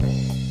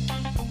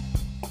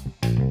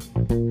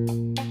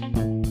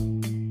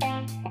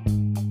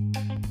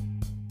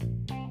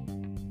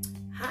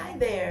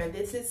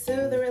is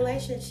Sue the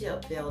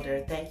Relationship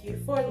Builder. Thank you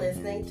for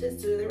listening to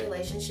Sue the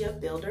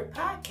Relationship Builder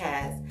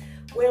podcast,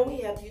 where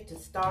we help you to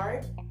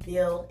start,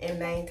 build, and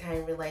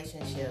maintain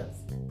relationships.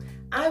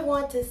 I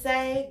want to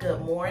say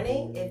good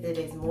morning if it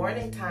is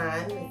morning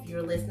time, if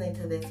you're listening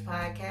to this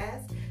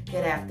podcast.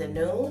 Good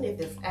afternoon if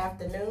it's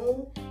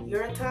afternoon,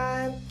 your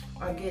time,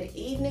 or good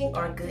evening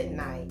or good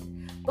night.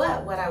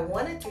 But what I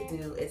wanted to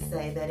do is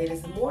say that it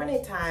is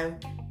morning time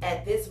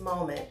at this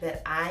moment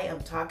that I am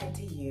talking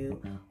to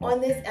you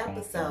on this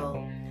episode.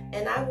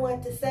 And I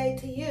want to say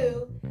to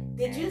you,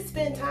 did you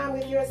spend time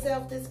with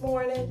yourself this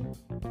morning?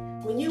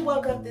 When you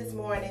woke up this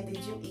morning,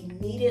 did you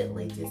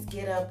immediately just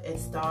get up and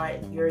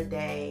start your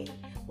day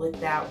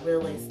without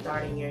really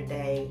starting your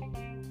day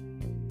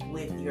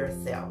with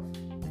yourself?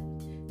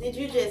 Did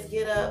you just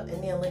get up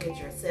and then look at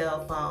your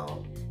cell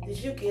phone? Did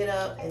you get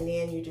up and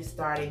then you just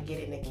started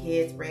getting the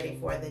kids ready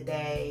for the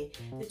day?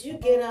 Did you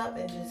get up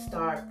and just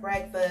start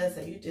breakfast,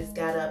 or you just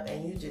got up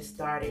and you just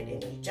started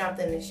and you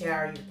jumped in the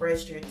shower, you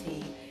brushed your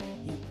teeth,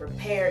 you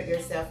prepared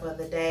yourself for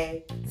the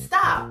day?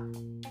 Stop.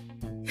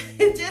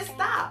 Just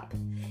stop.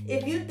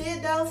 If you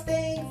did those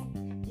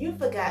things, you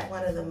forgot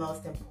one of the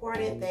most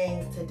important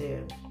things to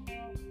do.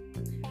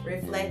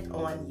 Reflect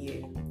on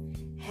you.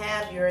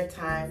 Have your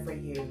time for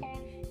you.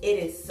 It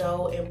is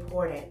so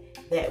important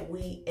that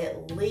we,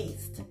 at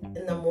least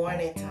in the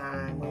morning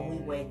time when we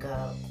wake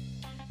up,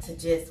 to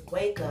just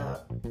wake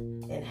up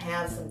and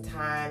have some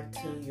time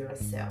to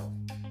yourself.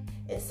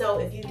 And so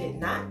if you did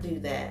not do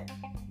that,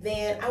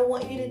 then I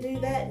want you to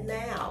do that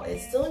now,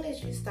 as soon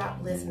as you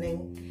stop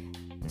listening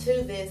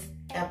to this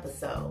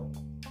episode.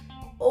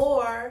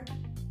 Or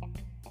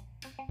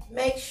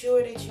make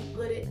sure that you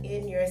put it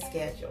in your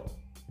schedule.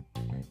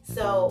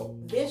 So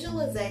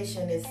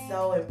visualization is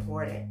so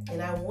important,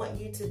 and I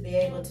want you to be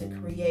able to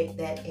create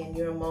that in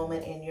your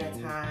moment, in your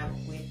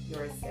time with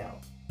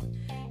yourself.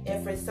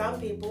 And for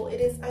some people, it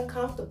is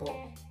uncomfortable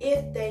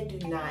if they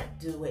do not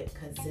do it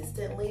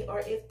consistently, or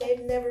if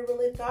they've never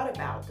really thought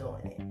about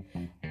doing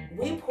it.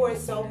 We pour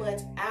so much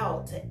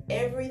out to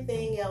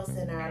everything else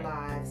in our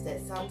lives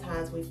that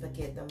sometimes we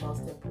forget the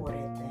most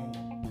important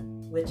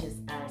thing, which is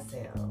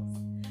ourselves.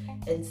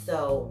 And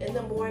so in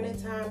the morning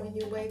time when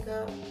you wake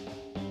up,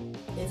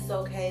 it's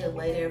okay to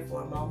lay there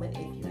for a moment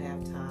if you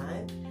have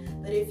time.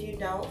 But if you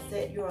don't,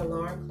 set your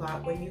alarm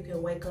clock where you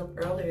can wake up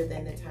earlier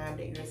than the time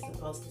that you're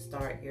supposed to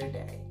start your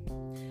day.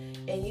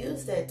 And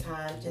use that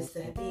time just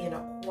to be in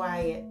a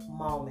quiet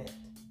moment.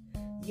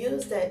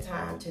 Use that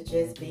time to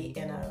just be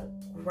in a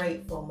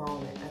grateful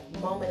moment, a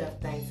moment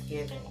of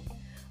thanksgiving,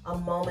 a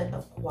moment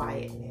of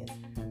quietness,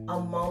 a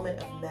moment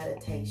of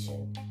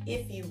meditation,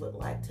 if you would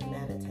like to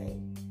meditate.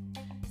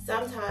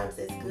 Sometimes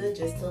it's good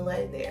just to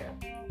lay there.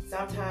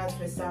 Sometimes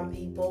for some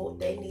people,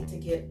 they need to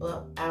get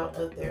up out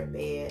of their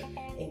bed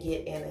and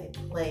get in a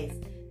place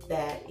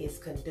that is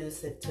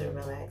conducive to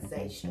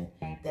relaxation,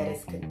 that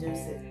is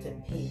conducive to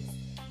peace.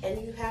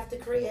 And you have to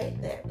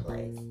create that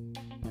place.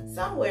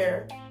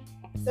 Somewhere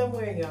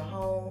in your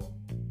home,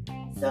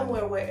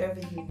 somewhere wherever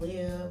you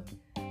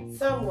live,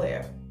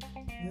 somewhere.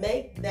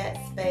 Make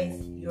that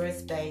space your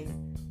space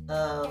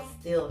of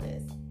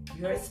stillness,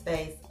 your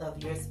space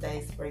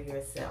for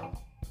yourself.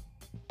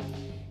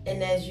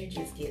 And as you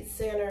just get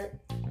centered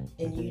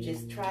and you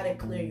just try to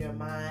clear your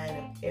mind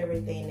of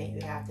everything that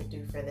you have to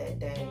do for that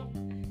day,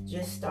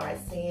 just start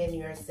seeing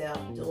yourself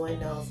doing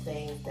those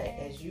things that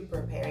as you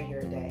prepare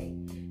your day,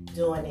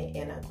 doing it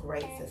in a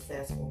great,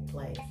 successful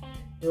place,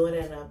 doing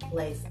it in a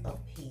place of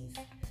peace,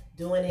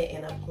 doing it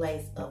in a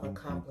place of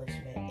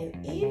accomplishment.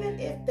 And even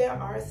if there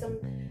are some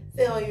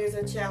failures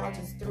or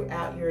challenges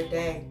throughout your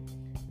day,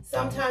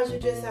 sometimes you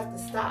just have to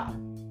stop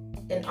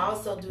and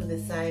also do the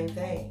same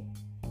thing.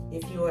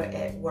 If you are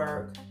at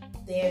work,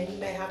 then you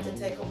may have to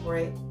take a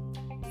break.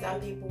 Some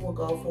people will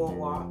go for a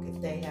walk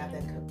if they have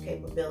the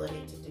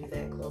capability to do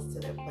that close to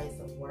their place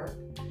of work.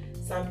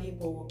 Some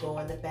people will go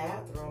in the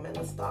bathroom in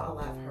a stall,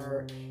 I've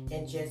heard,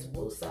 and just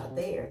woosah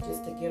there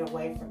just to get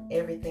away from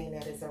everything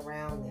that is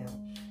around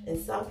them. And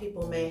some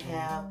people may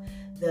have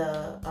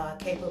the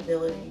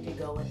capability to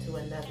go into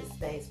another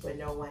space where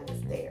no one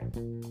is there.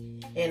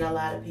 And a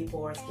lot of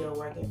people are still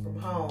working from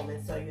home,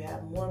 and so you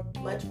have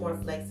much more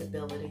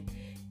flexibility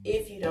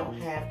if you don't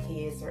have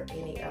kids or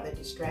any other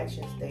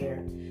distractions there,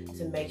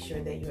 to make sure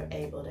that you're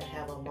able to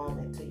have a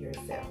moment to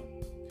yourself.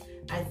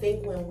 I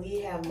think when we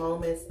have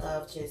moments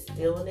of just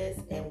stillness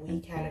and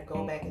we kind of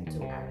go back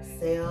into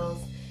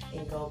ourselves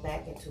and go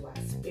back into our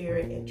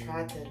spirit and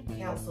try to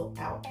cancel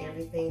out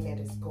everything that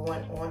is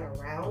going on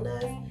around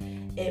us,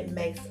 it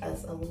makes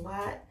us a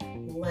lot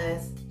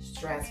less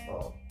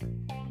stressful.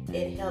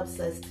 It helps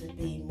us to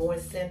be more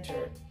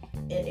centered.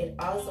 And it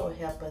also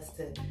helps us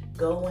to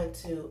go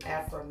into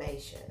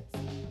affirmations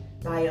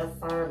by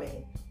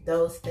affirming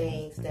those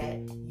things that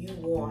you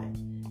want,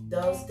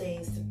 those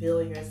things to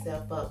build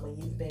yourself up when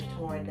you've been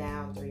torn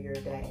down through your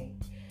day.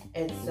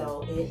 And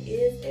so it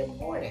is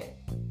important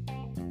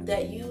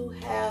that you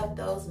have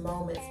those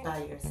moments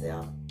by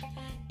yourself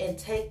and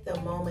take the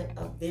moment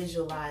of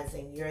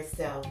visualizing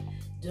yourself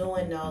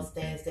doing those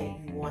things that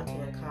you want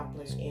to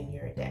accomplish in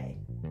your day.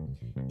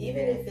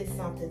 even if it's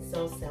something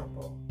so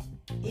simple,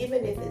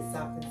 even if it's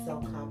something so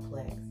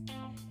complex,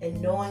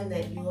 and knowing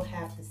that you'll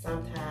have to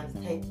sometimes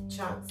take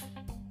chunks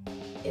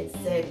in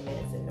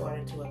segments in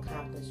order to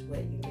accomplish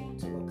what you need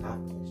to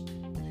accomplish.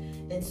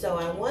 And so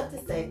I want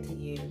to say to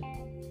you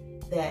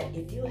that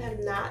if you have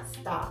not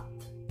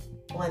stopped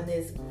on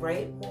this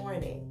great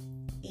morning,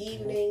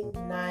 evening,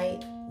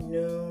 night,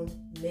 noon,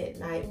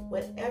 midnight,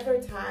 whatever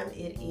time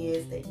it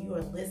is that you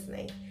are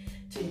listening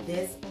to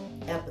this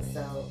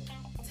episode,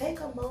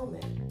 take a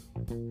moment,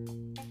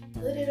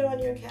 put it on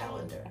your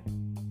calendar.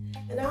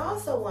 And I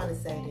also want to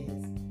say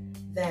this,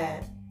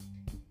 that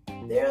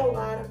there are a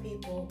lot of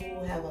people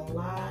who have a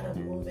lot of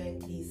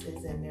moving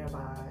pieces in their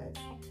lives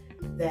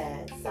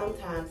that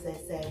sometimes they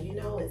say,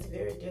 it's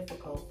very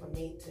difficult for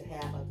me to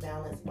have a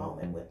balanced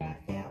moment with my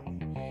family.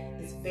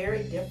 It's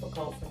very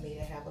difficult for me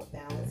to have a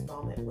balanced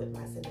moment with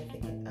my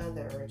significant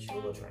other or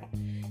children.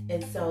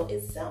 And so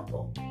it's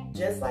simple.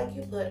 Just like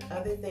you put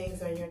other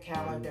things on your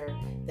calendar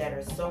that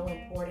are so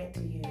important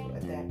to you or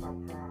that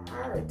are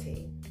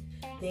priority,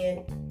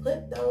 then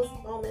put those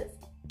moments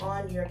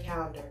on your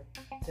calendar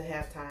to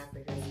have time for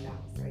your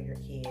spouse or your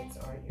kids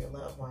or your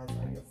loved ones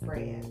or your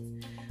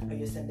friends or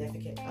your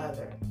significant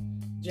other.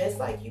 Just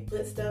like you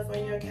put stuff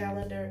on your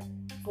calendar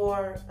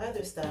for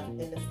other stuff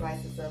in the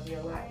slices of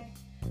your life.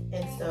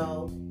 And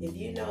so if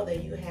you know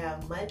that you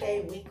have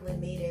Monday weekly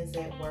meetings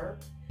at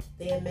work,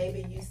 then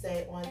maybe you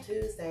say on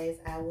Tuesdays,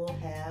 I will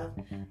have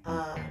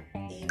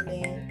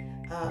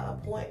evening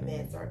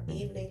appointments or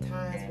evening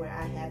times where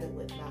I have it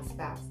with my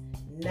spouse.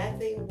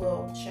 Nothing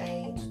will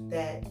change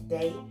that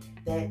date,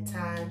 that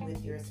time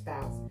with your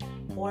spouse.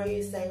 Or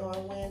you say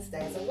on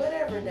Wednesdays or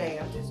whatever day,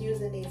 I'm just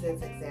using these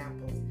as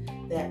examples,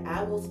 that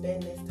I will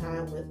spend this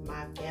time with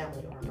my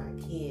family or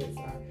my kids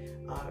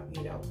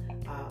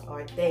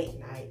or date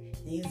night.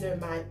 These are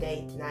my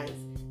date nights.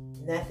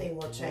 Nothing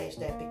will change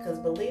that, because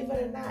believe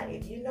it or not,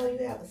 if you know you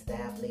have a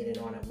staff meeting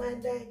on a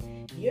Monday,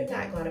 you're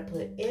not going to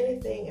put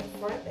anything in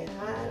front,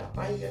 behind,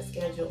 or on your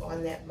schedule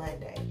on that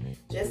Monday.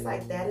 Just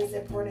like that is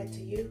important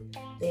to you,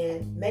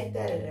 then make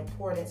that an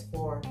importance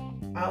for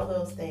all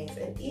those things.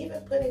 And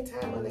even putting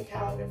time on the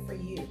calendar for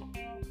you.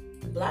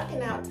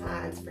 Blocking out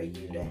times for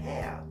you to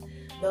have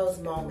those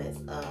moments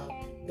of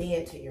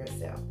being to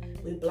yourself.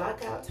 We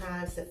block out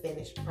times to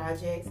finish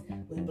projects.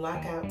 We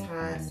block out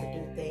times to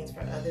do things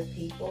for other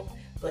people.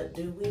 But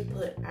do we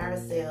put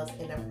ourselves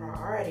in a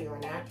priority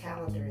on our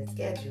calendar and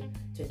schedule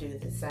to do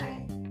the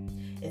same?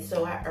 And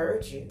so I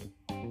urge you,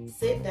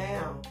 sit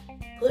down,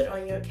 put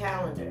on your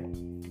calendar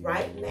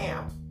right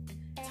now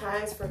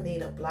times for me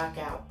to block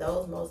out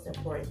those most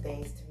important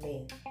things to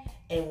me.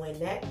 And when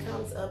that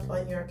comes up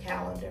on your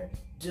calendar,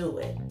 do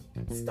it.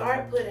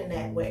 Start putting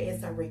that where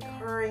it's a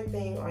recurring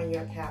thing on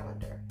your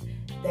calendar,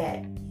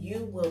 that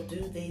you will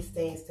do these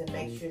things to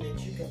make sure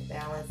that you can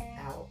balance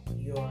out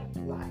your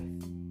life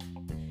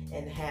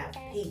and have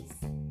peace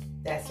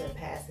that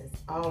surpasses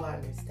all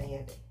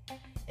understanding.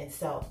 And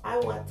so I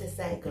want to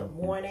say good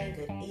morning,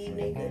 good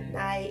evening, good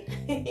night,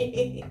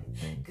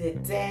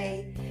 good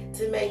day,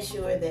 to make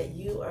sure that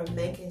you are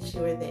making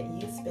sure that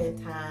you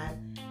spend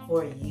time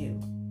for you.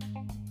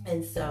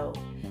 And so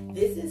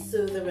this is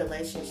Sue, the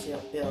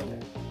Relationship Builder.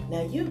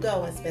 Now you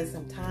go and spend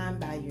some time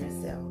by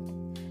yourself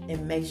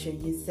and make sure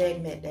you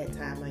segment that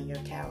time on your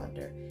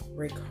calendar,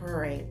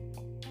 recurring,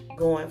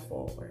 going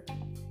forward.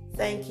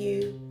 Thank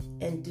you,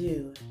 and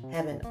do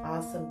have an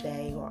awesome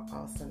day or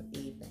awesome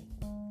evening.